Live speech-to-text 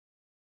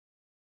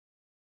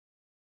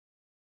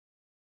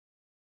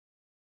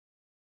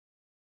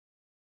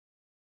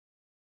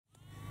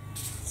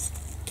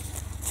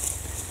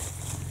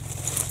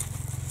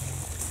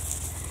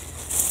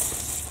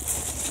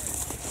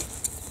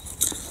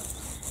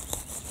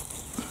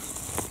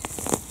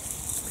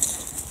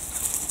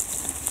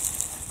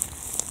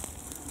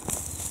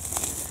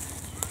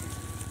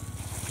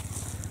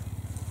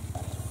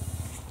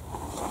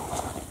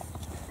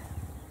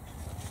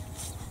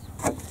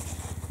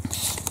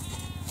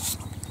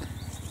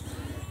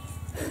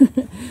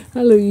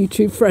Hello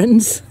YouTube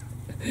friends.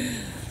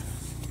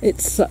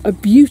 It's a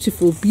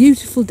beautiful,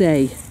 beautiful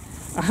day.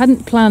 I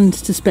hadn't planned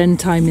to spend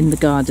time in the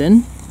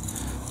garden,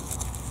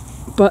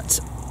 but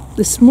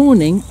this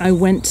morning I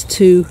went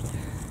to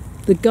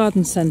the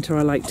garden centre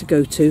I like to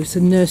go to. It's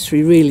a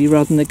nursery really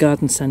rather than a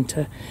garden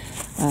centre.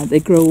 They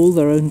grow all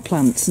their own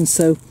plants, and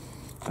so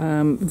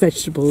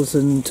vegetables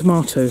and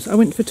tomatoes. I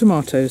went for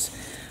tomatoes,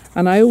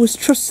 and I always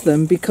trust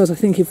them because I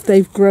think if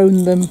they've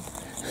grown them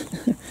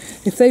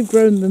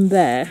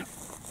there,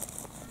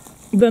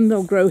 then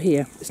they'll grow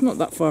here. It's not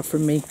that far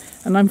from me,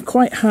 and I'm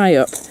quite high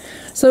up.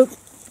 So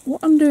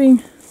what I'm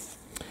doing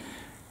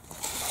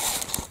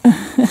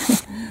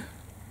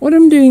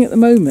at the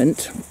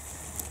moment,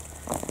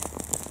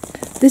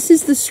 this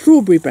is the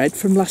strawberry bed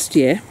from last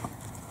year,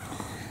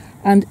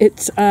 and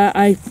it's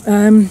I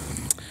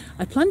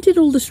planted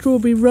all the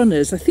strawberry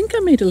runners. I think I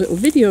made a little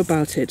video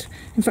about it.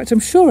 In fact, I'm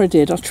sure I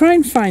did. I'll try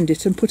and find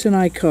it and put an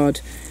iCard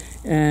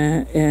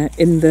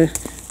in the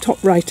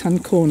top right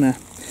hand corner.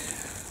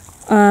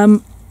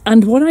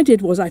 And what I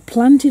did was I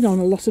planted on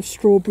a lot of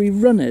strawberry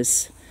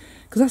runners,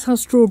 because that's how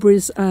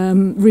strawberries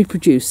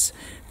reproduce.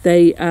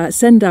 They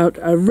send out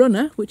a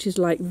runner, which is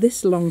like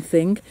this long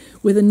thing,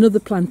 with another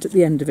plant at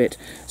the end of it.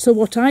 So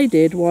what I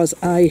did was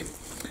I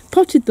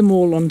potted them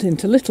all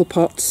into little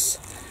pots,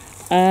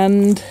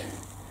 and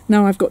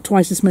now I've got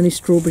twice as many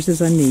strawberries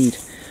as I need.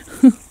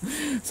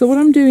 So what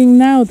I'm doing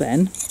now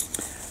then,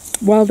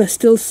 while they're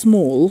still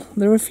small,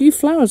 there are a few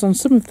flowers on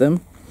some of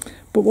them,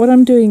 but what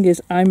I'm doing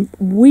is I'm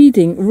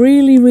weeding,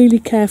 really, really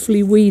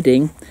carefully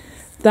weeding.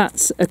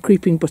 That's a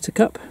creeping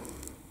buttercup.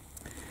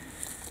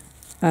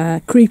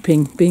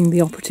 Creeping being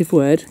the operative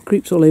word,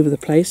 creeps all over the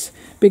place.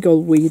 Big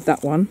old weed,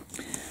 that one.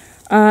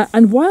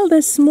 And while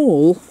they're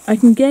small, I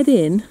can get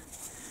in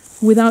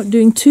without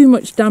doing too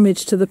much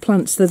damage to the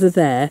plants that are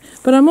there,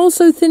 but I'm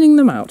also thinning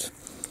them out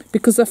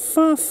because they're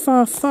far,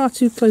 far, far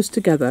too close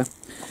together.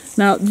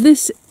 Now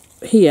this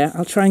here,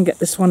 I'll try and get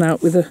this one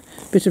out with a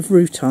bit of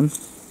root on.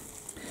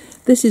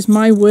 This is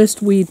my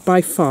worst weed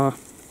by far.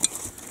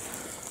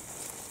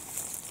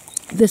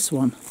 This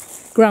one,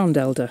 ground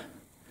elder.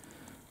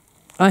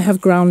 I have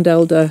ground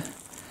elder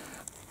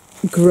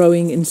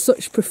growing in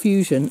such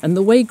profusion, and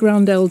the way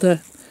ground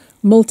elder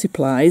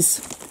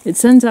multiplies, it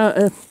sends out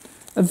a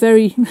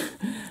very,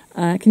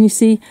 can you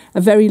see,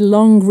 a very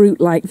long root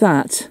like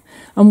that,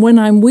 and when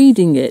I'm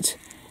weeding it,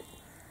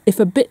 if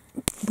a bit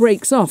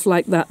breaks off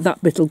like that,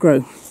 that bit will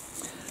grow.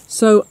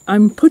 So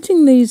I'm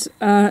putting these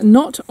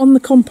not on the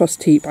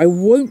compost heap. I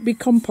won't be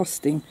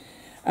composting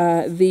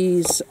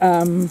these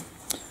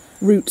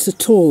roots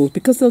at all,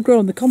 because they'll grow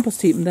on the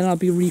compost heap and then I'll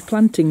be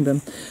replanting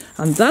them,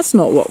 and that's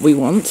not what we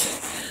want.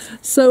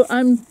 So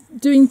I'm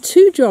doing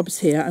two jobs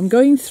here. I'm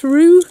going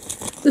through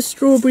the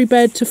strawberry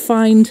bed to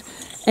find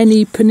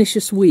any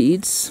pernicious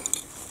weeds,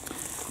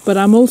 but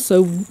I'm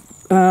also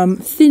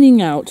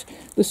thinning out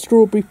the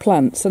strawberry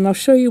plants, and I'll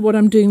show you what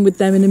I'm doing with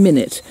them in a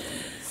minute.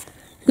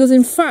 Because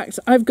in fact,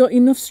 I've got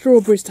enough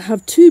strawberries to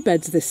have two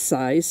beds this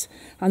size,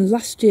 and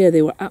last year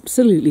they were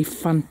absolutely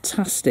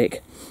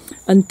fantastic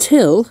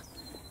until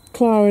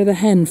Clara the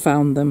hen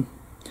found them,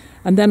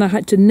 and then I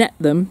had to net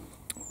them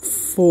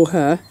for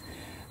her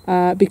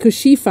because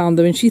she found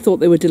them and she thought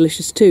they were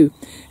delicious too.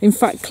 In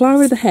fact,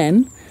 Clara the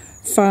hen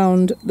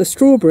found the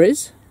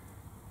strawberries,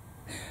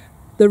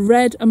 the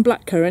red and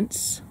black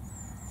currants,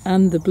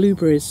 and the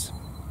blueberries.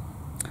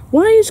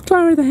 Why is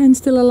Clara the hen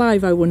still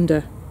alive, I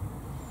wonder?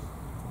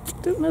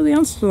 Don't know the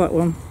answer to that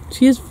one.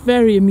 She is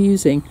very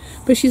amusing,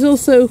 but she's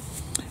also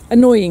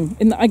annoying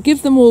in that I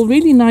give them all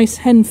really nice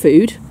hen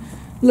food,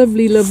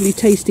 lovely, lovely,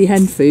 tasty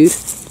hen food,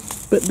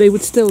 but they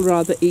would still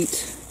rather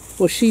eat,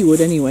 well, she would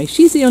anyway.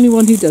 She's the only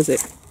one who does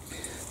it.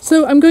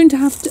 So I'm going to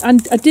have to,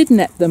 and I did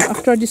net them.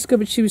 After I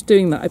discovered she was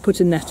doing that, I put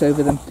a net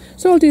over them.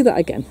 So I'll do that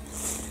again.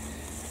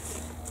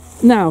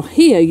 Now,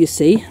 here you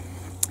see,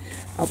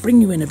 I'll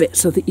bring you in a bit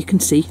so that you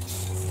can see.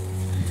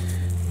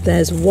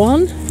 There's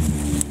 1,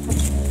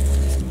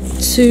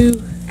 2,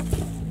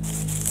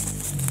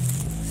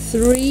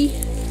 3,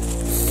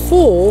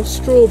 4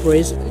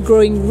 strawberries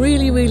growing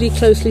really, really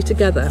closely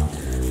together,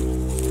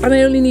 and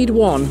I only need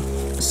 1.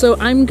 So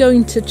I'm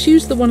going to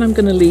choose the one I'm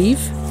going to leave.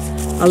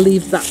 I'll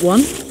leave that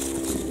one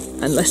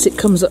unless it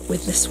comes up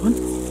with this one.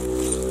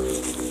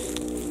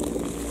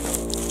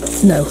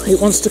 No, it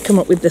wants to come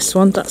up with this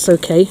one. That's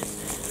okay.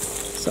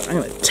 So I'm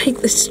going to take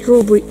this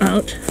strawberry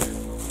out,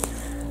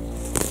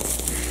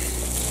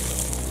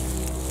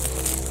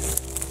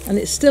 and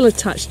it's still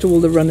attached to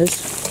all the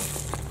runners.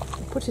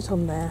 I'll put it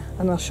on there,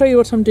 and I'll show you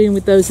what I'm doing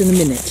with those in a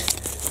minute.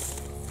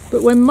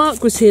 But when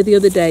Mark was here the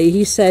other day,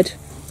 he said,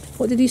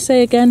 what did he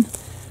say again?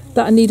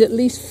 That I need at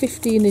least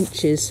 15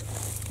 inches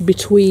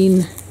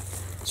between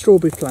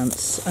strawberry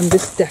plants, and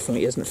this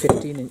definitely isn't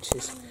 15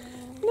 inches.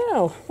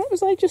 Now, what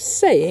was I just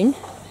saying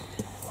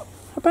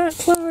about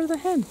Clara the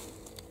hen?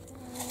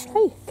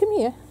 Hey, come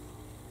here.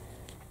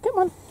 Come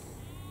on.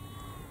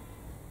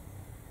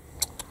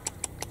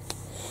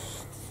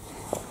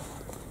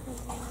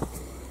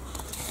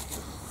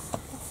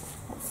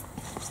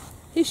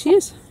 Here she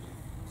is.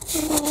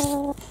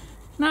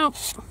 Now,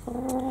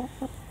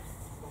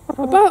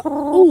 about,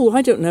 oh,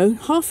 I don't know,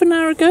 half an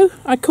hour ago,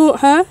 I caught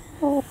her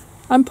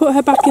and put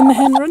her back in the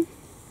hen run.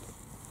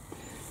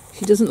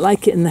 She doesn't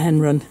like it in the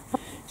hen run.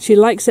 She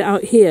likes it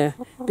out here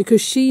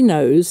because she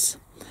knows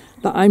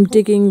that I'm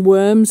digging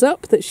worms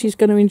up that she's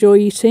going to enjoy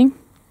eating.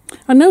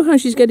 I know how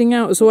she's getting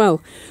out as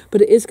well,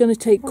 but it is going to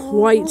take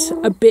quite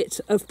a bit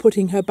of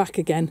putting her back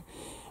again.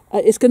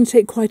 It's going to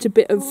take quite a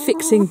bit of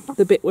fixing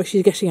the bit where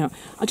she's getting out.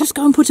 I'll just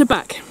go and put her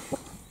back.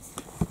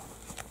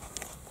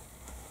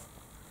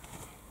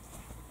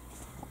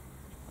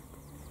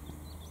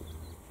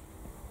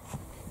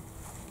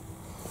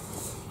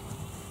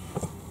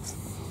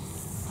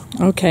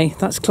 Okay,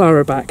 that's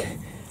Clara back.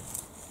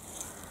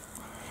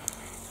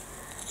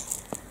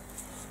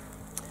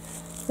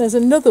 There's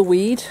another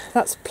weed,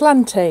 that's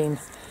plantain,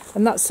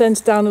 and that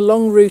sends down a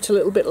long root, a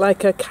little bit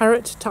like a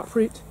carrot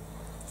taproot.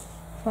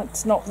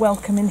 That's not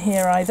welcome in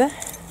here either.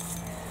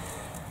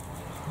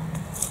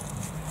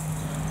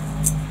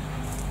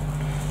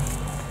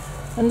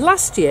 And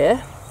last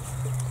year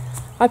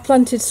I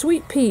planted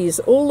sweet peas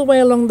all the way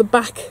along the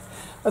back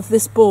of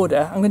this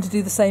border. I'm going to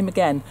do the same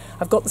again.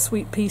 I've got the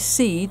sweet pea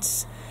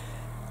seeds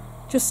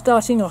just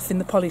starting off in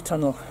the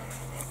polytunnel.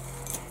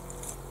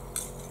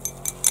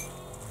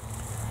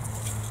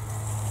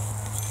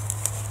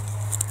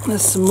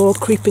 There's some more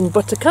creeping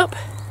buttercup.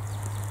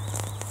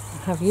 I'll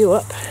have you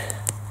up.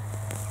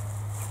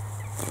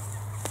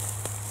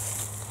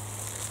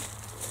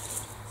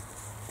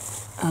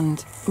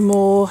 And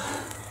more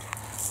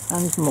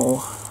and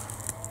more.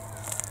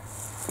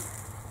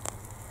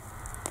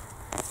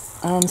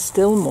 And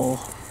still more.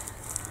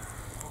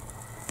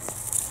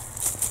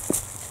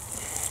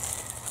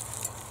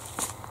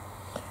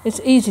 It's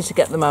easy to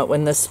get them out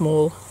when they're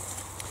small.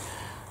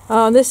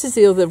 And this is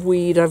the other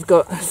weed I've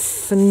got a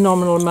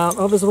phenomenal amount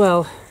of as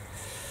well.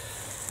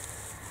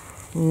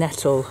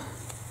 Nettle.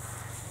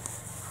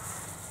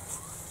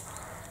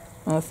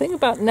 Now the thing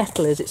about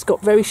nettle is it's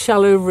got very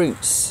shallow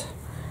roots,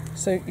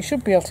 so you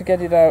should be able to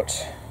get it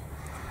out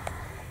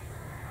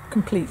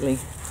completely,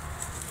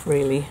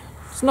 really.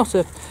 It's not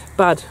a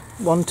bad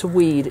one to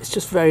weed, it's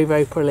just very,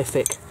 very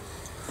prolific.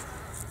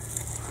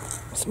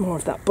 Some more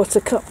of that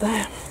buttercup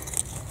there.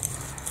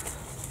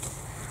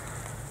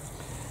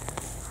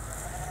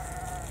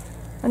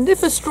 And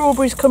if a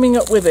strawberry's coming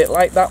up with it,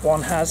 like that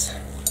one has,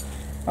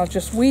 I'll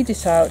just weed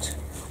it out,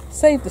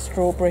 save the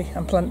strawberry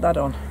and plant that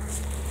on.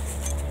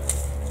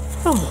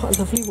 Oh, what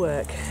lovely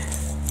work.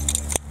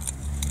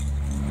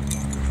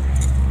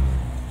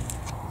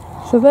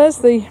 So there's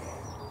the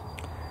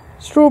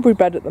strawberry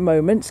bed at the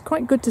moment. It's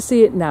quite good to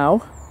see it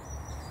now,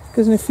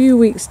 because in a few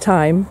weeks'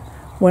 time,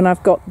 when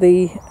I've got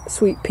the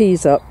sweet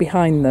peas up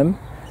behind them,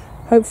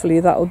 hopefully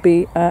that'll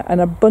be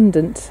an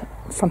abundant,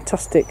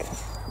 fantastic,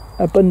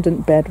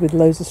 abundant bed with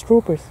loads of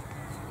strawberries.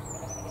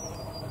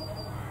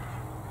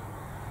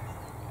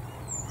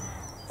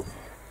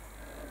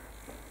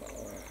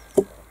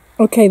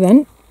 Okay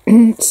then,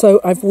 so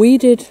I've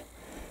weeded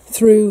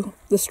through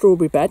the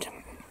strawberry bed.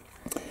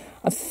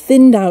 I've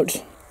thinned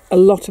out a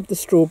lot of the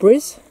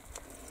strawberries.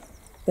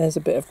 There's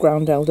a bit of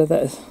ground elder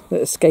that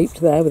escaped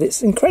there with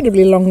its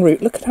incredibly long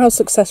root. Look at how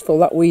successful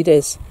that weed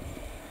is.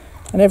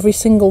 And every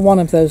single one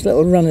of those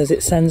little runners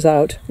it sends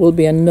out will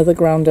be another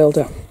ground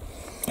elder.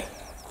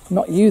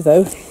 Not you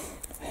though.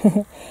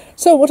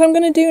 So what I'm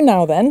going to do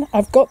now then,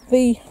 I've got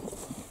the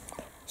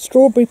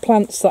strawberry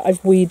plants that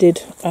I've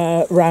weeded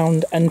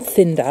round and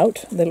thinned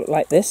out. They look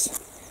like this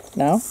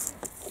now.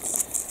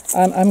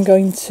 And I'm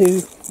going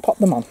to pot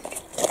them on.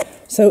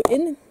 So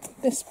in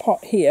this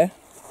pot here,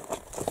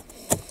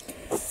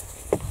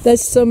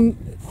 there's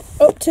some,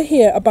 up to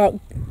here,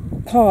 about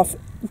half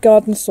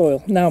garden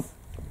soil. Now,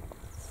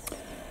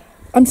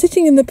 I'm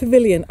sitting in the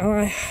pavilion and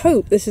I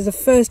hope this is the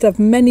first of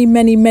many,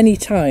 many, many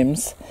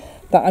times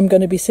that I'm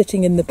going to be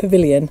sitting in the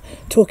pavilion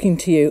talking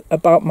to you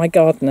about my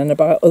garden and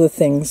about other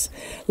things.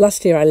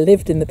 Last year I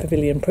lived in the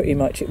pavilion pretty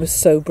much. It was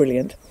so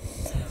brilliant.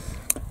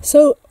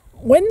 So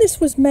when this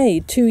was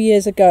made 2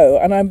 years ago,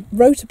 and I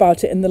wrote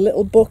about it in the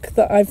little book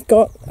that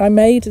I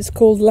made, it's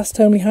called Last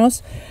Homely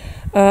House,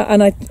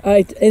 and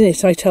in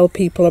it I tell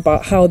people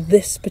about how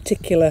this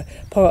particular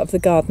part of the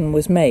garden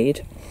was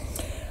made.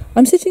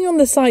 I'm sitting on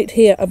the site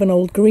here of an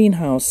old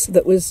greenhouse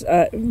that was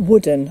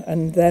wooden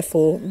and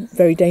therefore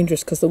very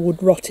dangerous because the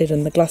wood rotted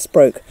and the glass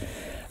broke.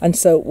 And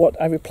so what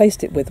I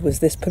replaced it with was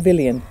this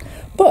pavilion.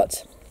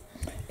 But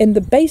in the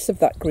base of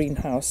that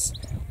greenhouse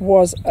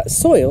was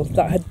soil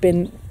that had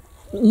been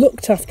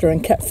looked after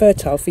and kept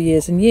fertile for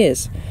years and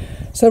years.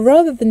 So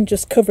rather than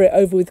just cover it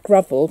over with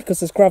gravel, because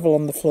there's gravel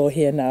on the floor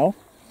here now,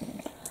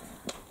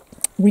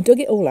 we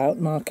dug it all out,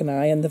 Mark and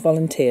I and the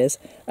volunteers,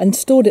 and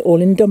stored it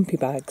all in dumpy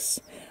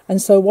bags.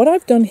 And so what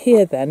I've done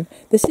here then,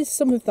 this is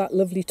some of that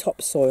lovely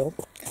topsoil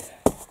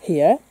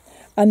here.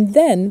 And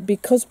then,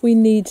 because we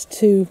need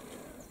to...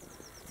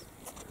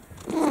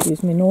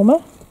 Excuse me,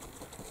 Norma.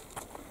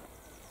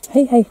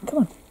 Hey, come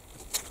on.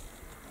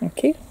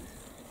 Thank you.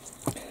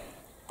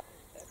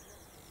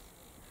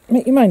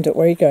 Make your mind up,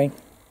 where are you going?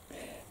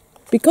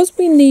 because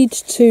we need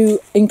to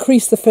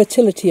increase the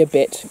fertility a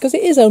bit, because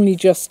it is only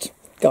just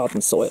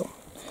garden soil.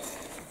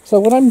 So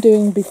what I'm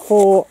doing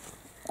before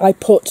I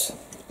put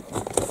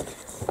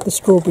the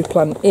strawberry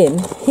plant in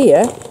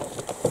here,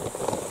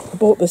 I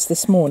bought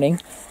this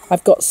morning,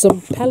 I've got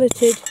some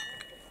pelleted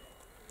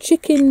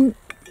chicken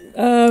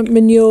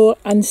manure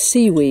and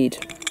seaweed,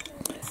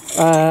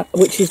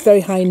 which is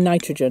very high in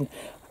nitrogen.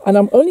 And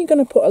I'm only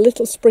going to put a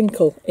little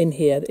sprinkle in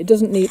here. It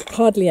doesn't need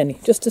hardly any,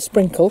 just a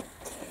sprinkle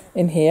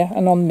in here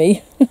and on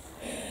me.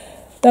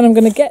 Then I'm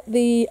going to get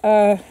the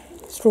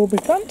strawberry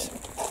plant,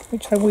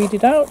 which I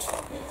weeded out.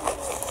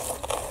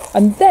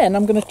 And then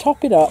I'm going to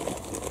top it up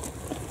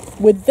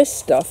with this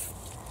stuff,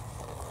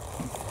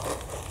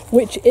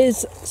 which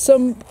is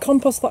some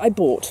compost that I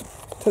bought.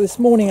 So this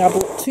morning I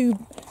bought 2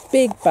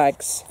 big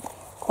bags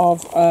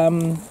of,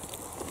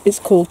 it's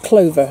called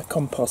clover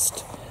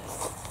compost.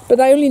 But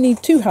I only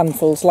need 2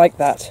 handfuls like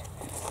that,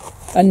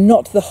 and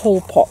not the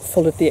whole pot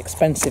full of the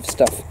expensive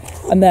stuff.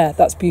 And there,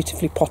 that's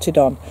beautifully potted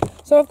on.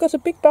 So I've got a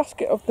big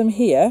basket of them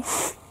here.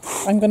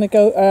 I'm going to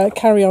go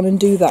carry on and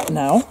do that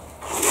now.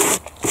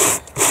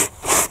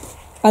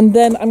 And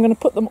then I'm going to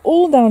put them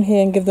all down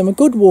here and give them a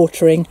good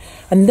watering.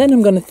 And then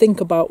I'm going to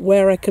think about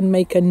where I can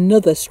make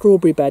another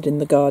strawberry bed in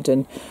the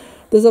garden.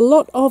 There's a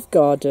lot of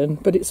garden,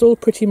 but it's all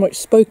pretty much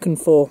spoken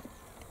for.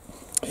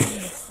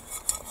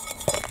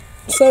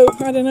 So,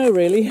 I don't know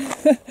really.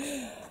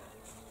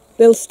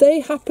 They'll stay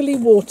happily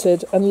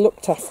watered and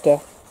looked after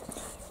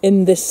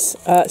in this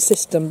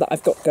system that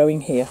I've got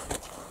going here.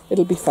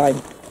 It'll be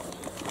fine.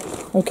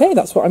 Okay,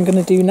 that's what I'm going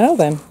to do now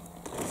then.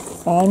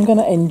 I'm going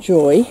to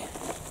enjoy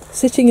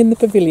sitting in the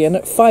pavilion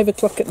at 5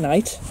 o'clock at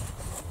night,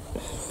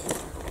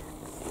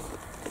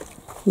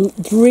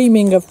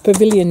 dreaming of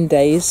pavilion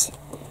days,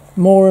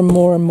 more and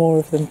more and more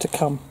of them to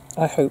come,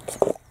 I hope.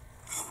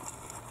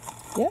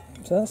 Yeah,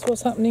 so that's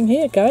what's happening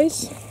here,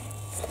 guys.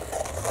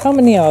 How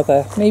many are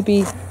there?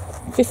 Maybe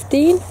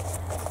 15?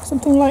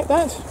 Something like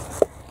that?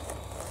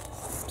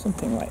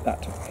 Something like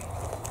that.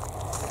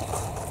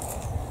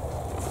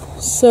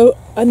 So,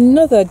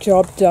 another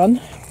job done.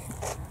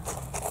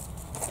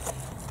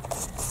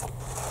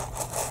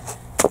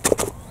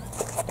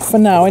 For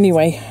now,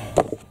 anyway.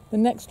 The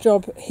next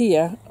job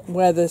here,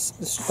 where the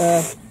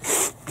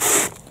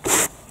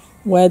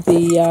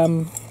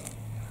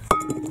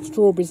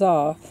strawberries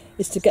are,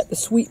 is to get the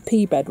sweet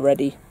pea bed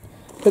ready.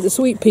 But the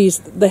sweet peas,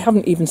 they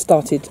haven't even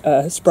started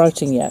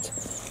sprouting yet,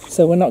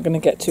 so we're not going to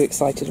get too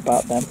excited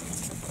about them.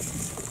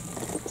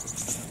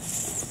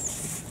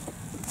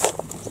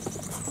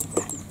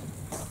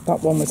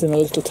 That one was in a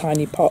little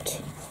tiny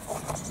pot.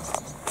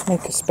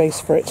 Make a space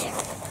for it.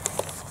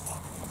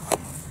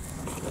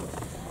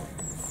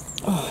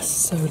 Oh,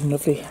 so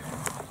lovely. I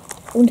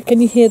wonder, can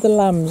you hear the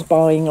lambs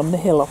baaing on the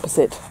hill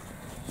opposite?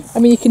 I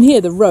mean, you can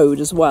hear the road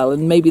as well,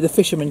 and maybe the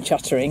fishermen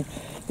chattering.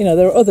 You know,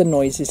 there are other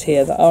noises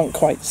here that aren't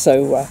quite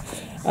so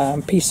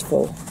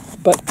peaceful.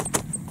 But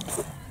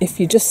if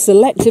you just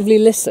selectively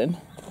listen,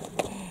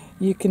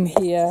 you can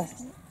hear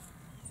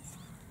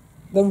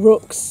the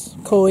rooks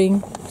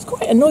cawing. It's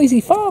quite a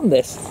noisy farm,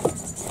 this.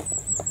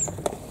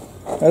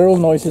 They're all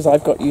noises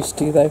I've got used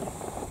to, though.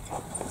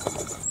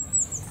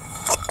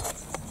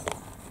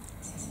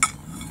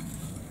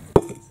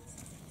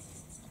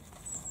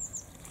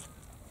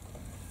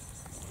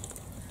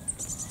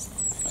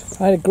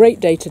 I had a great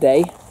day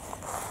today.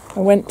 I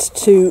went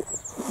to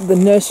the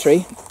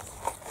nursery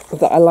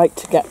that I like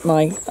to get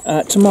my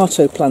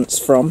tomato plants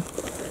from,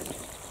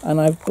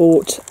 and I've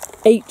bought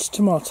 8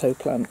 tomato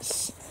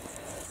plants.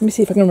 Let me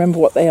see if I can remember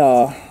what they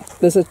are.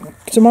 There's a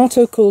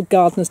tomato called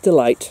Gardener's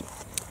Delight,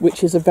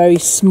 which is a very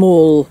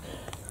small,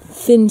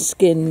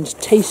 thin-skinned,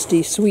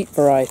 tasty, sweet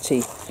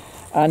variety,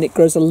 and it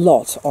grows a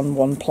lot on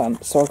one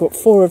plant. So I've got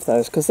 4 of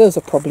those, because those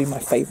are probably my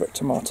favourite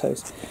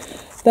tomatoes.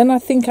 Then I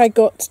think I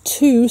got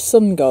 2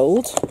 Sun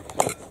Gold,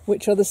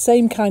 which are the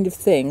same kind of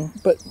thing,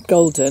 but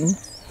golden.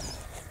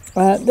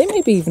 They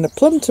may be even a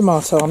plum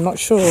tomato, I'm not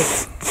sure.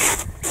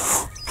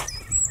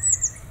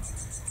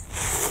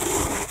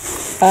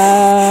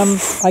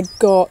 I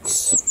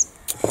got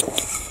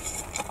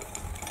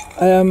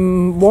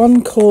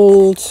one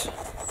called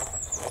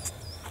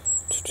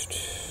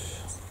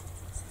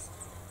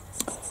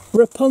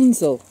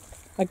Rapunzel.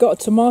 I got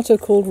a tomato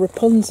called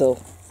Rapunzel.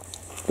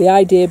 The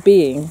idea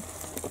being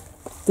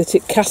that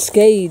it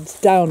cascades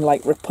down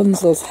like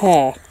Rapunzel's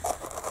hair.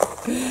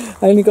 I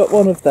only got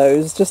one of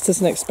those, just as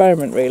an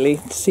experiment really,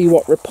 to see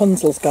what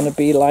Rapunzel's going to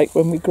be like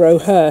when we grow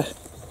her.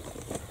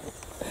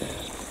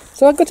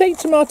 So I've got 8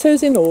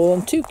 tomatoes in all,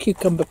 and 2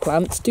 cucumber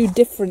plants, 2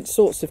 different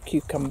sorts of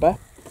cucumber.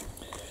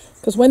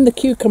 Because when the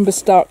cucumbers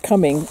start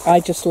coming, I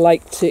just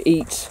like to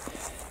eat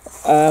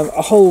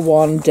a whole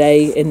one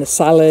day in a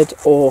salad,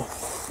 or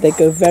they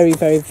go very,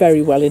 very,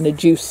 very well in a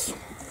juice.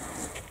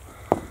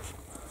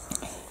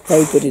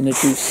 Very good in a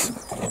juice.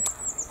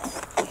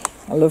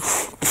 I love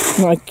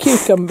my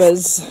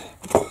cucumbers.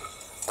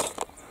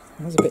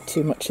 There's a bit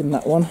too much in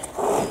that one.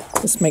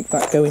 Let's make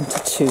that go into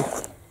 2.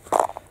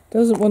 I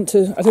don't want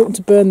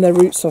to burn their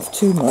roots off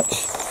too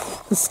much.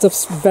 This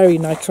stuff's very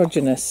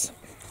nitrogenous.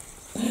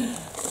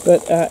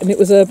 But and it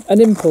was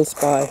an impulse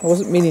buy. I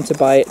wasn't meaning to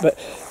buy it, but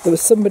there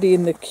was somebody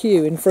in the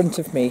queue in front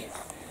of me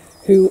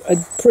who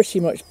had pretty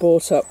much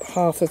bought up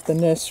half of the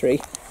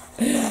nursery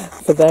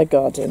for their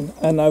garden,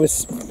 and I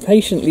was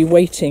patiently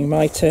waiting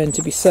my turn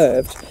to be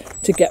served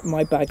to get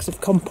my bags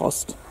of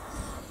compost,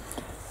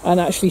 and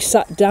actually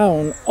sat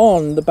down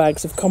on the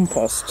bags of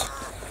compost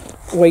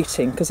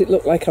waiting, because it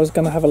looked like I was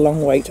going to have a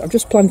long wait. I've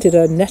just planted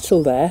a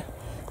nettle there.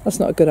 That's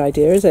not a good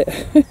idea, is it?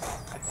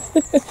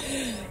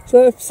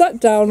 So I've sat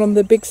down on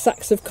the big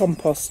sacks of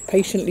compost,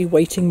 patiently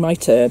waiting my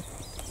turn,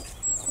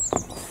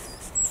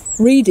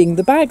 reading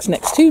the bags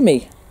next to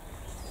me.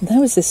 And there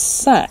was this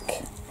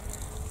sack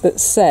that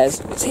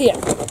says, it's here,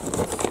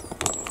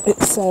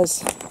 it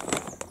says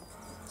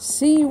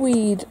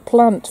seaweed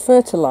plant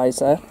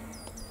fertiliser,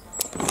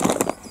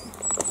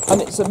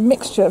 and it's a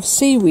mixture of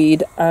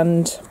seaweed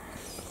and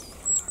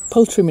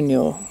poultry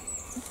manure.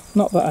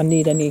 Not that I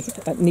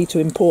need to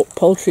import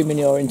poultry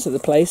manure into the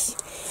place.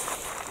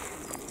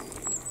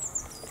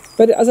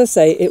 But as I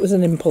say, it was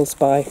an impulse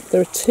buy.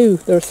 There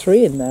are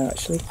three in there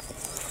actually.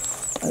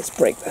 Let's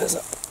break those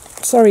up.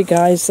 Sorry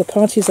guys, the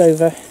party's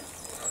over.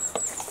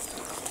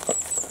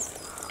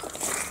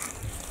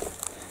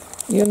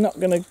 You're not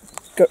going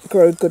to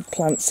grow good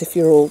plants if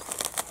you're all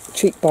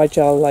cheek by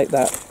jowl like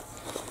that.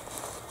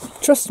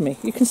 Trust me,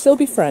 you can still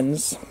be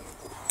friends.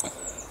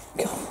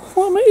 God,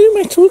 who am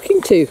I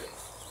talking to?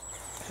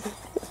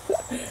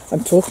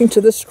 I'm talking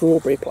to the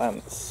strawberry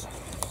plants.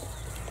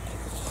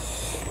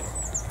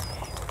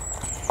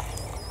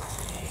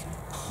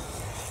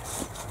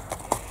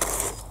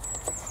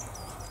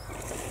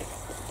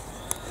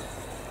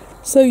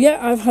 So yeah,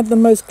 I've had the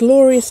most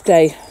glorious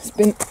day. It's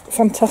been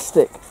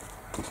fantastic.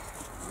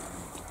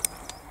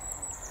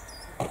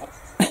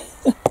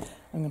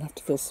 I'm going to have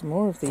to fill some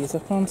more of these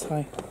up, aren't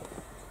I?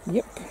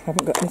 Yep,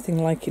 haven't got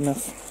anything like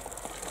enough.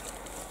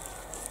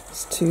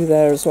 There's two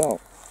there as well.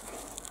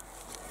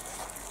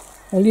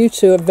 Well, you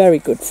two are very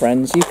good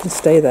friends. You can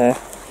stay there.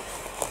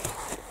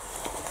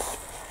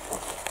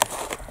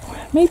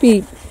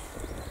 Maybe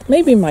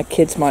my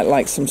kids might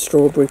like some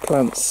strawberry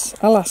plants.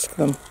 I'll ask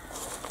them.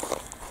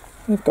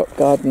 We've got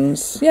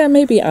gardens. Yeah,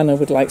 maybe Anna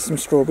would like some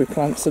strawberry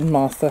plants, and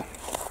Martha.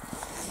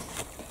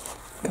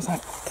 Because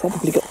I've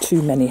probably got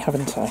too many,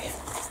 haven't I?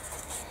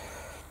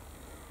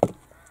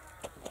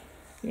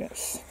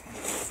 Yes.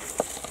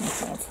 I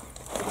have.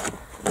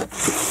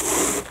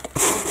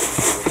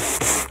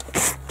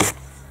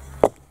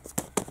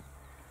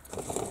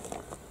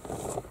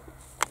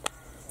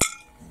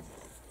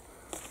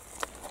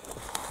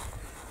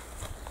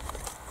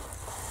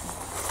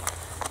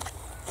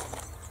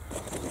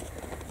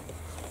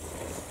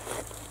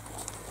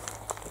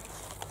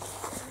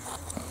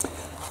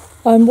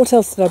 What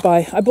else did I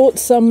buy? I bought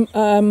some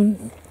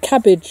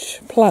cabbage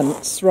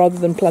plants rather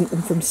than plant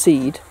them from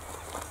seed.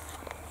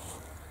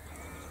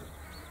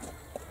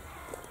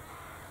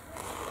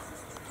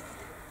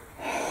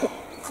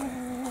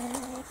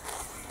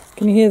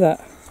 Can you hear that?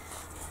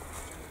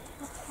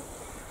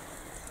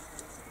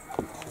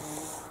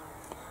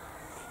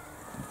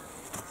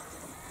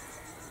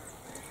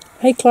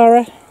 Hey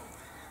Clara.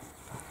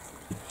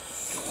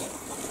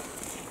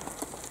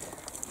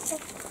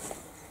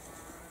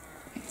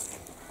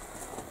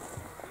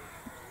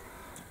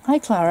 Hi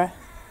Clara.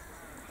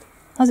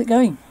 How's it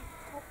going?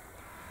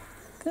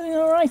 Going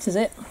alright, is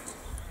it?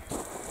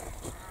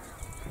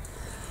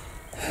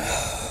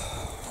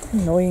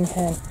 Annoying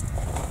hen.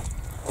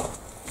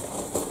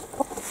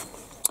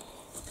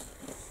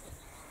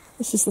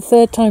 This is the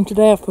third time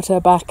today I've put her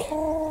back.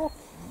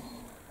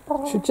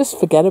 Should just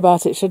forget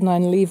about it, shouldn't I,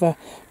 and leave her.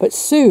 But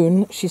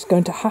soon she's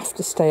going to have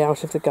to stay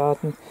out of the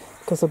garden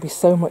because there'll be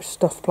so much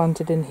stuff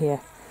planted in here.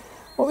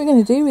 What are we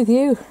going to do with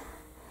you?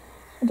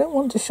 I don't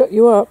want to shut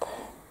you up.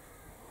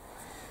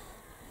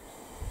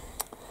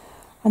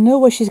 I know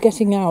where she's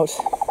getting out.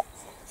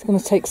 It's going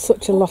to take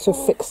such a lot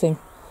of fixing.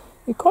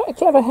 You're quite a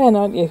clever hen,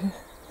 aren't you?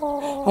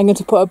 I'm going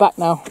to put her back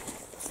now.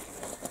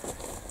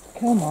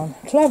 Come on.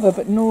 Clever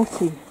but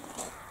naughty.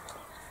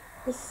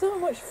 There's so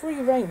much free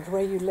range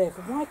where you live.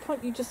 Why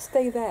can't you just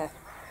stay there?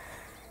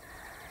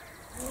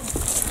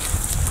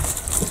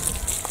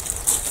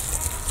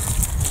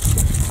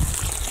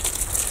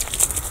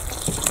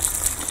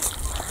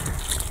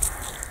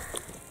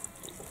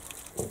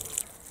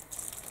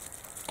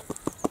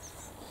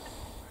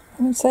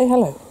 And say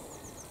hello.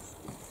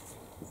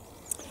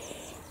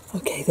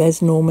 Okay,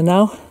 there's Norma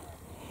now.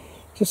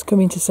 Just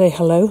coming to say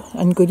hello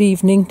and good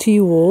evening to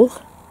you all.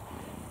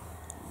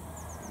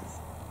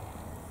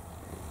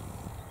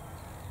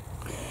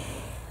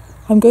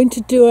 I'm going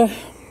to do a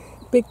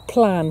big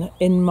plan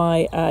in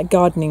my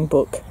gardening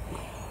book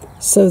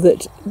so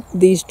that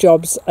these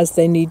jobs, as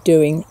they need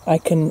doing, I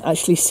can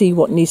actually see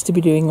what needs to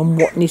be doing and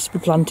what needs to be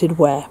planted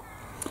where.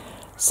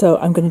 So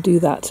I'm going to do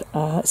that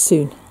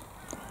soon.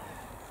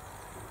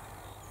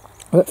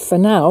 But for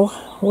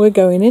now, we're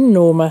going in,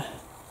 Norma.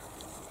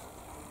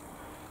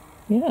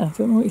 Yeah, I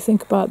don't know what you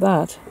think about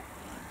that.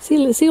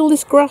 See all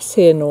this grass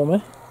here,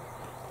 Norma?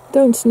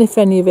 Don't sniff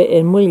any of it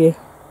in, will you?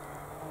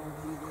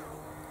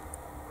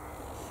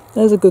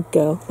 There's a good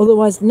girl.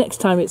 Otherwise, next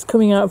time it's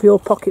coming out of your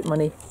pocket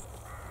money.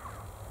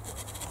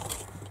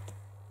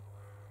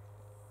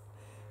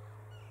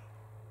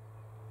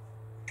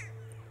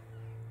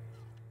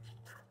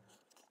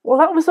 Well,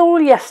 that was all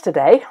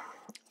yesterday.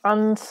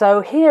 And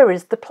so here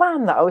is the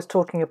plan that I was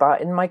talking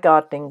about in my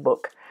gardening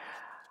book.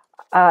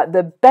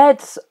 The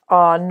beds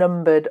are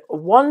numbered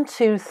 1,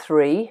 2,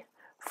 3,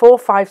 4,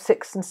 5,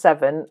 6 and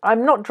 7.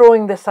 I'm not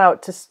drawing this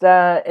out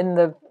to in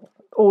the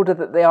order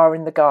that they are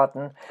in the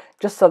garden,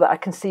 just so that I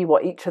can see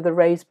what each of the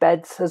raised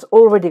beds has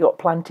already got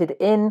planted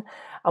in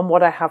and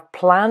what I have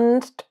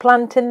planned to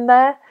plant in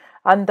there,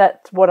 and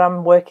that what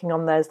I'm working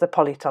on there is the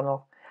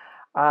polytunnel.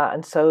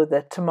 And so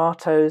the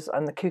tomatoes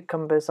and the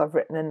cucumbers I've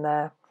written in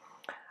there.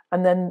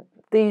 And then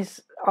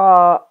these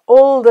are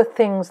all the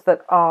things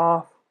that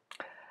are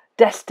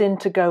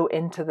destined to go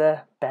into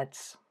the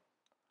beds.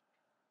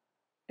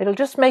 It'll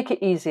just make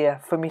it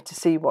easier for me to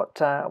see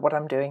what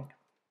I'm doing,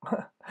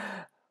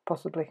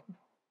 possibly.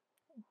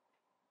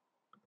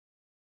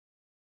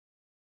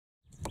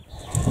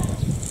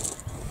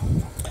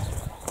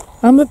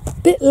 I'm a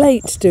bit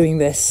late doing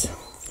this,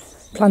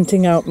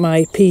 planting out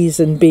my peas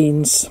and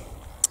beans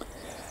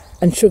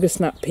and sugar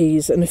snap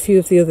peas and a few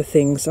of the other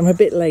things. I'm a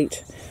bit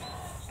late.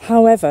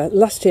 However,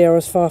 last year I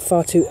was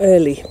far too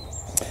early.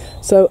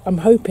 So I'm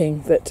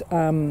hoping that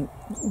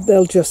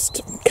they'll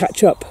just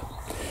catch up.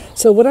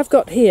 So what I've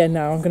got here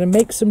now, I'm going to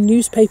make some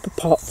newspaper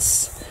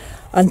pots.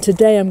 And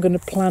today I'm going to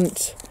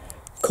plant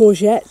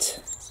courgette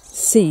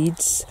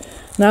seeds.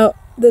 Now,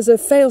 there's a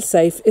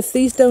fail-safe. If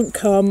these don't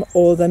come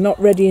or they're not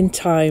ready in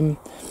time,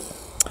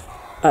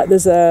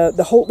 there's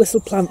the Holt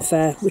Whistle Plant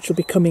Fair, which will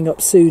be coming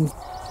up soon.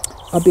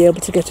 I'll be able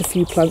to get a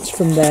few plants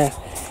from there.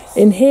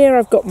 In here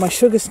I've got my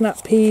sugar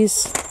snap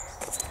peas.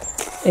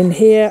 In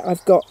here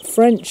I've got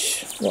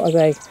French, what are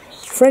they?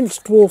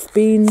 French dwarf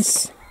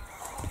beans.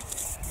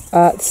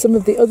 Some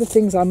of the other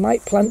things I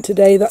might plant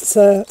today, that's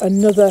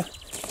another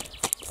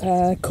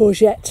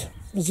courgette,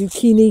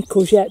 zucchini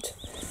courgette.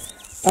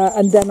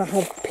 And then I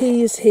have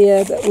peas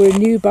here that were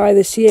new by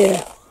this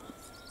year.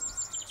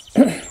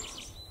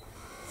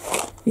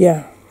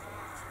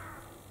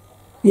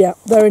 Yeah,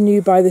 they're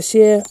new by this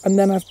year. And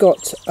then I've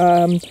got,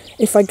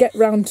 if I get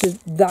round to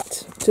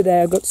that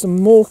today, I've got some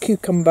more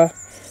cucumber,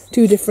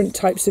 2 different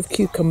types of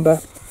cucumber.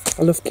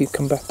 I love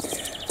cucumber.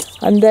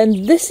 And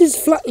then this is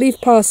flat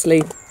leaf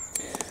parsley.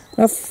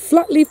 Now,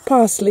 flat leaf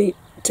parsley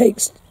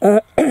takes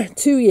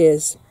 2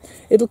 years.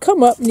 It'll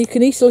come up and you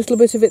can eat a little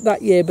bit of it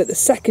that year, but the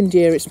second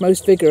year it's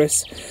most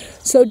vigorous.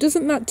 So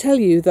doesn't that tell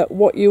you that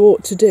what you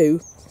ought to do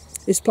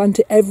is plant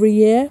it every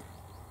year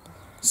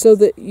so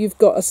that you've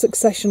got a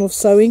succession of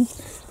sowing?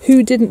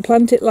 Who didn't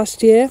plant it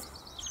last year?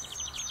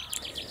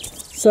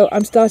 So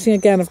I'm starting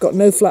again. I've got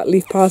no flat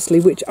leaf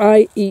parsley, which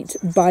I eat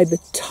by the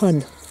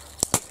ton.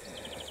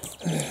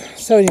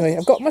 So anyway,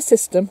 I've got my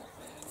system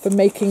for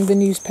making the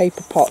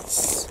newspaper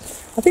pots.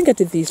 I think I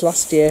did these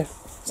last year,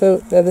 so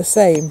they're the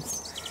same.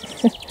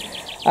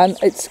 And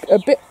it's a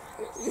bit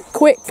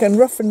quick and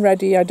rough and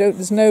ready.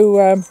 There's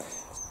no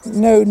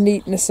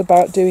neatness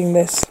about doing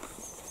this.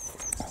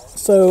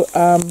 So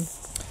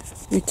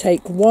we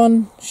take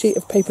 1 sheet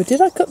of paper. Did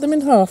I cut them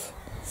in half?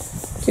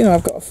 Do you know,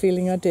 I've got a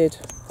feeling I did.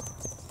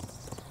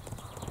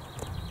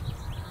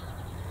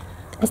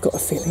 I've got a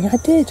feeling I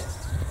did. In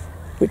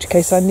which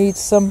case I need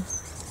some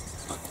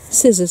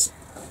scissors.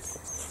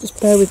 Just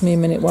bear with me a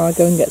minute while I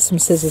go and get some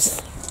scissors.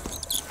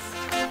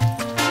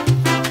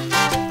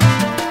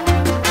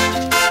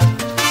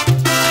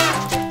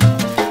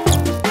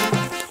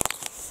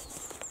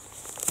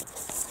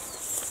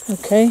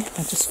 Okay,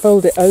 I just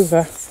fold it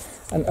over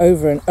and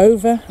over and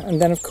over, and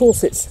then of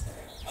course it's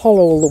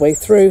hollow all the way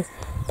through,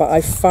 but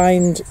I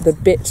find the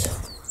bit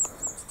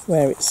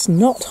where it's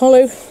not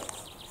hollow.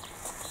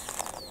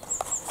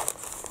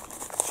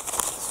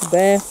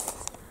 There.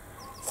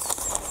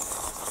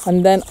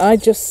 And then I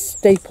just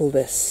staple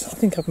this. I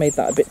think I've made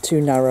that a bit too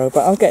narrow,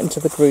 but I'll get into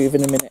the groove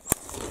in a minute.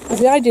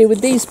 The idea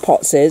with these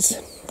pots is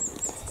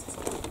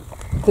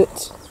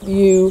that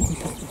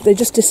they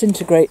just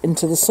disintegrate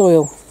into the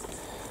soil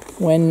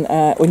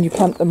when you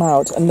plant them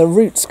out, and the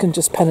roots can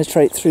just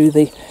penetrate through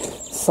the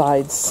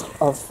sides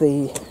of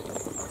the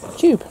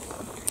tube.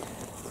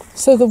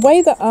 So the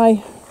way that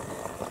I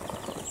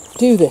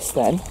do this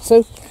then,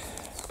 so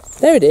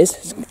there it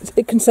is.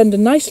 It can send a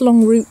nice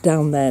long root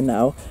down there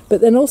now,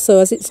 but then also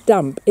as it's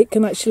damp,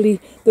 the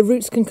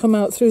roots can come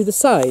out through the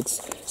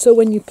sides. So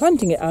when you're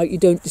planting it out, you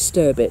don't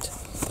disturb it.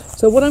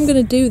 So what I'm going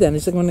to do then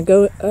is I'm going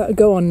to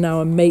go on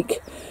now and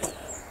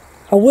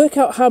I'll work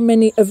out how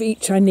many of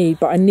each I need,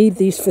 but I need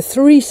these for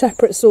 3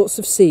 separate sorts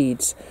of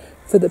seeds.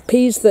 For the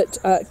peas that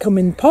come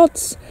in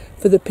pods,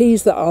 for the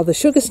peas that are the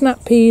sugar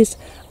snap peas,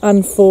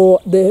 and for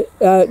the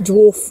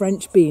dwarf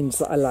French beans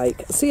that I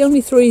like. It's the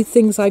only 3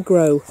 things I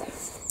grow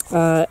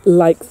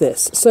like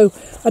this. So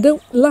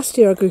last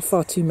year I grew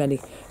far too many.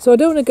 So I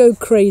don't want to go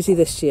crazy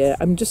this year.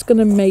 I'm just going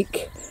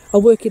to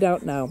I'll work it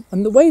out now.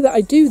 And the way that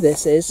I do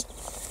this is,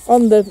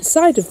 on the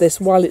side of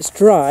this while it's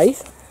dry,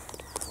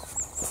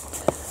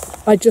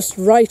 I just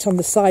write on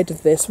the side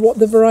of this what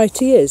the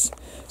variety is.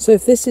 So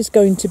if this is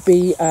going to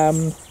be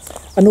an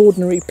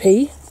ordinary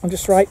pea, I'll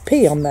just write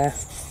P on there.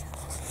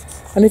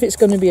 And if it's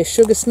going to be a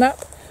sugar snap,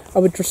 I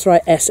would just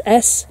write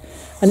SS.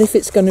 And if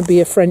it's going to be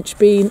a French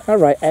bean, I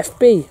write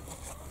FB.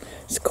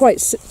 It's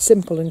quite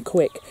simple and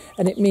quick,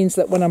 and it means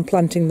that when I'm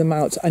planting them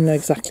out, I know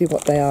exactly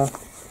what they are,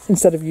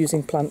 instead of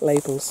using plant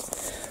labels.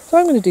 So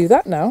I'm going to do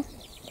that now.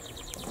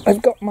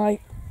 I've got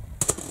my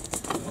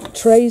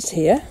trays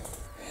here.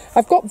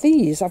 I've got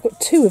these. I've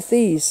got 2 of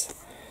these.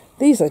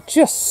 These are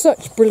just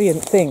such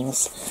brilliant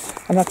things.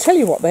 And I'll tell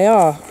you what they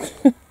are.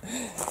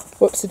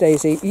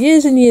 Whoopsie-daisy.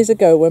 Years and years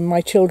ago, when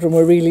my children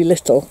were really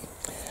little,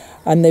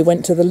 and they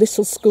went to the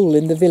little school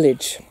in the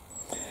village.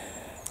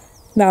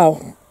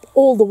 Now,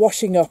 all the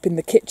washing up in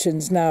the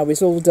kitchens now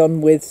is all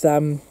done with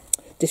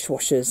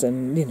dishwashers,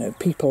 and, you know,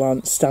 people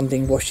aren't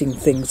standing washing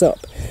things up.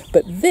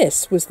 But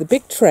this was the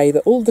big tray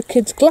that all the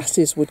kids'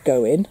 glasses would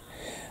go in,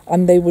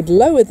 and they would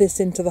lower this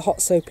into the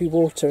hot soapy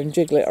water and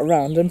jiggle it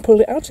around and pull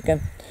it out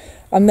again.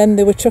 And then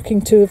they were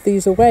chucking 2 of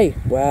these away.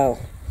 Well,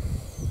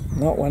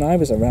 not when I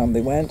was around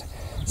they weren't.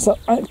 So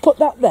I put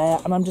that there,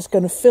 and I'm just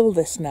going to fill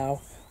this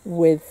now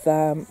with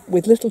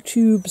little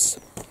tubes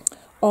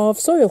of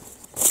soil.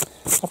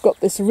 I've got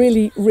this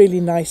really,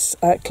 really nice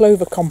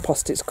clover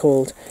compost, it's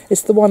called.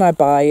 It's the one I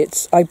buy.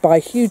 I buy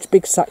huge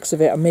big sacks of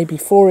it, and maybe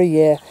 4 a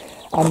year,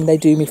 and they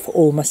do me for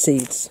all my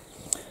seeds.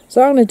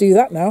 So I'm going to do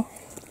that now.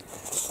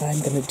 I'm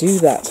going to do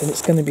that, and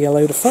it's going to be a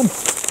load of fun.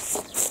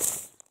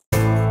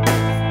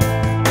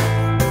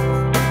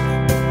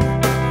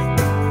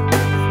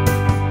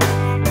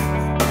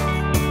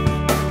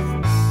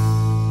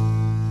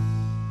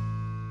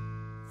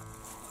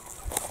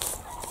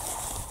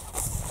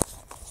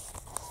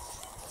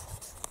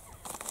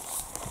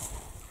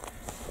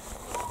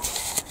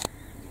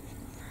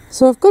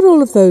 So I've got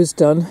all of those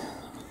done,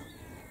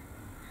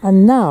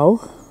 and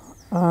now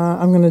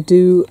I'm going to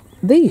do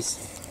these.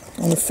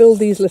 I'm going to fill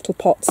these little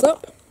pots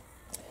up,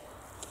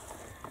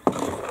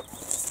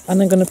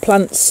 and I'm going to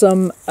plant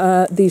some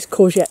these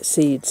courgette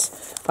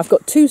seeds. I've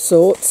got 2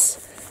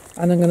 sorts,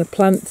 and I'm going to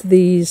plant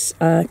these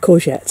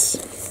courgettes.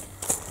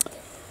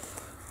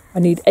 I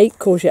need 8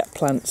 courgette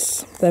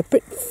plants. They're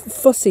pretty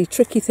fussy,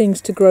 tricky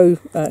things to grow,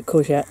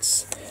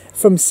 courgettes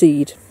from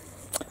seed,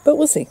 but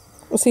we'll see.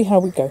 We'll see how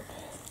we go.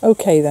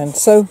 Okay then,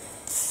 so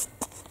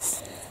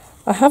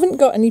I haven't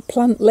got any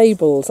plant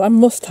labels. I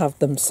must have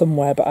them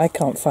somewhere, but I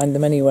can't find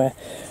them anywhere.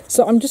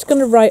 So I'm just going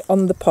to write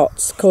on the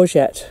pots,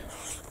 courgette.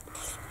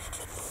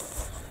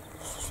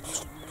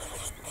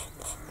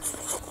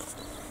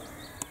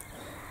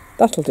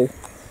 That'll do.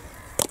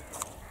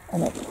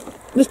 And a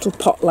little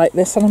pot like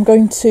this, and I'm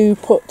going to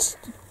put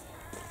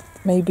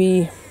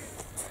maybe,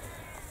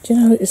 do you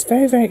know, it's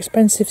very, very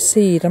expensive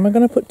seed. Am I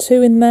going to put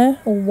 2 in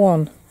there or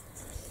 1?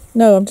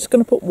 No, I'm just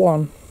going to put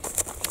 1.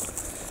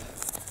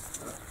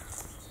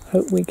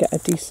 Hope we get a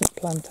decent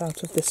plant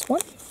out of this one.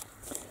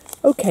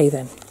 Okay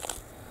then.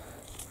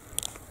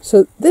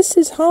 So this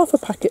is half a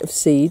packet of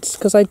seeds,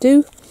 because I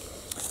do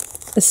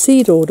a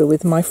seed order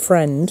with my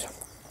friend.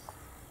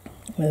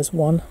 There's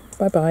one.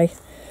 Bye-bye.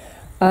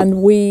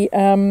 And we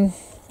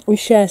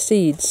share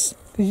seeds,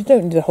 because you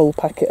don't need a whole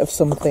packet of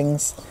some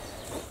things.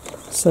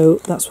 So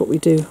that's what we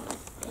do.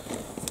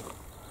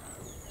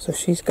 So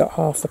she's got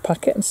half a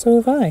packet, and so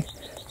have I.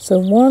 So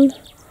 1,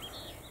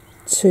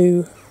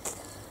 2.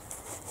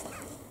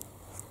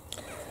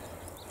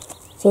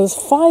 So there's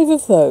 5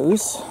 of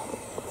those.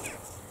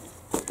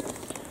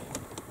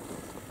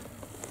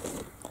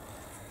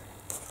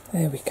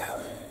 There we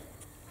go.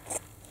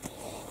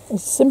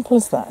 As simple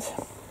as that.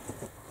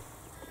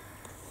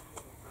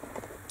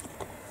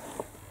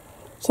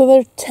 So there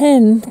are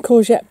 10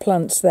 courgette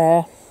plants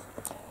there.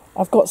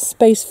 I've got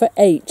space for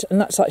 8, and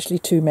that's actually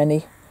too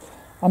many.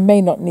 I may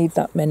not need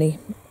that many.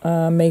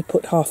 I may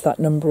put half that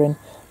number in.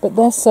 But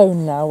they're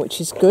sown now, which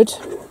is good.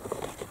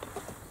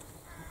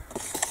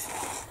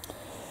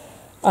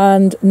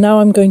 And now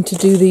I'm going to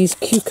do these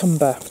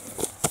cucumber.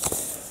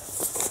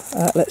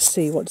 Let's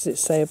see, what does it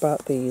say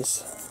about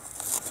these?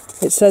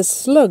 It says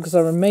slugs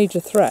are a major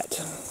threat.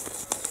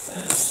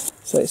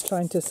 So it's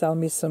trying to sell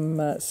me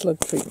some slug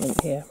treatment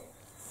here.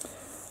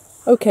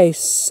 Okay,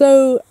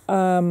 so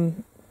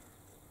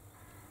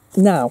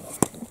now,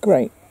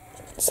 great.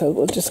 So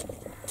we'll just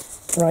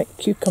write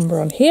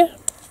cucumber on here.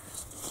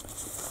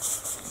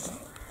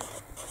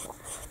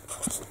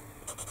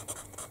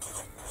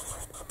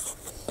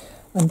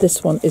 And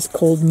this one is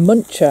called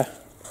Muncher.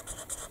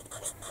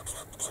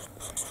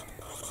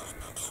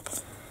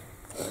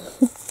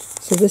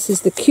 So this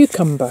is the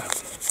cucumber.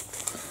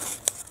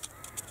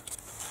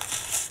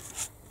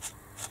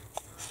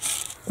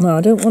 No,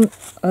 I don't want,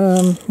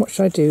 what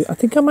should I do? I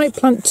think I might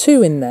plant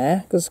 2 in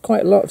there, because there's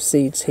quite a lot of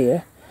seeds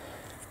here.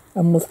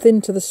 And we'll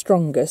thin to the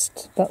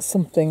strongest. That's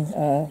something,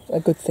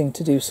 a good thing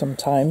to do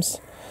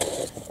sometimes.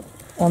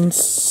 And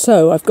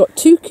so I've got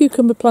 2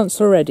 cucumber plants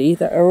already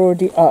that are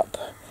already up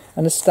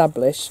and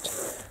established.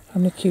 How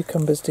many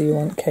cucumbers do you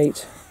want,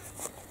 Kate?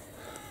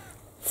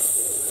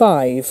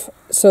 5.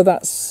 So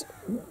that's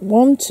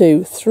 1,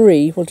 2,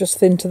 3. We'll just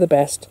thin to the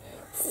best.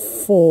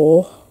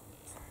 4,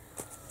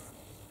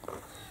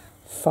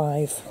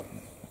 5.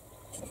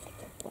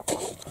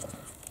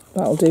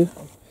 That'll do.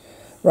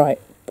 Right,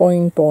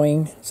 boing,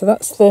 boing. So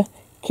that's the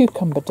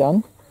cucumber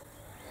done.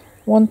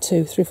 1,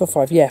 2, 3, 4,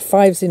 5. Yeah,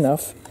 5's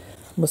enough.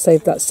 We'll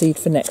save that seed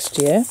for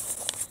next year.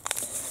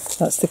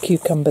 That's the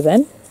cucumber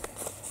then.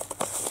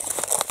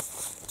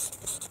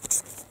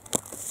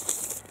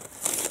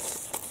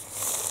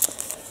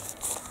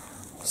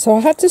 So I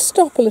had to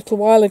stop a little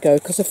while ago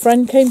because a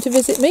friend came to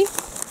visit me.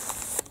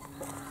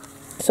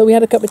 So we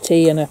had a cup of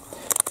tea and a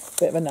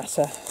bit of a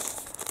natter.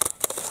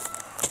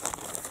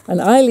 And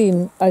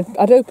Eileen,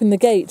 I'd opened the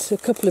gate a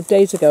couple of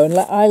days ago and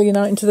let Eileen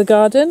out into the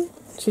garden.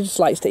 She just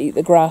likes to eat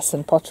the grass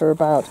and potter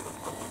about.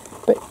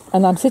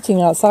 And I'm sitting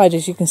outside,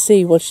 as you can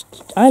see. Well,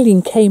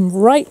 Eileen came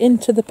right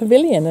into the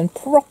pavilion and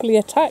properly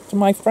attacked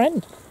my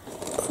friend.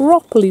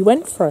 Properly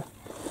went for her.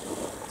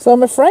 So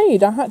I'm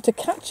afraid I had to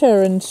catch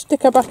her and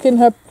stick her back in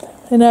her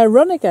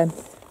run again.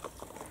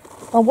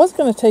 I was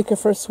going to take her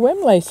for a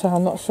swim later.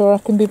 I'm not sure I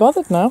can be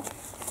bothered now.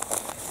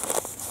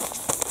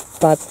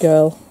 Bad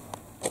girl.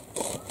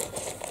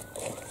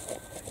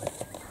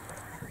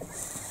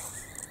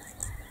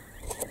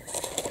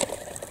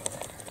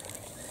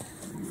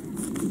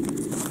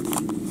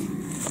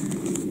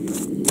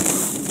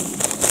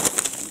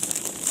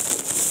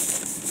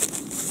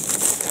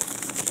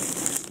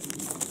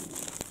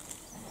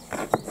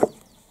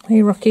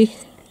 Hey, Rocky.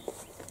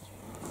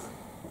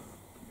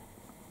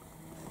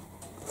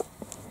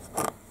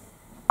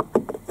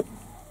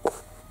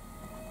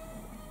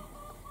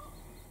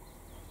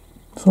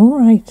 It's all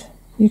right.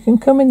 You can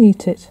come and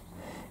eat it.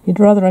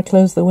 You'd rather I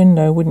closed the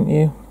window, wouldn't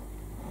you?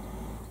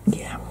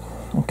 Yeah,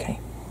 okay.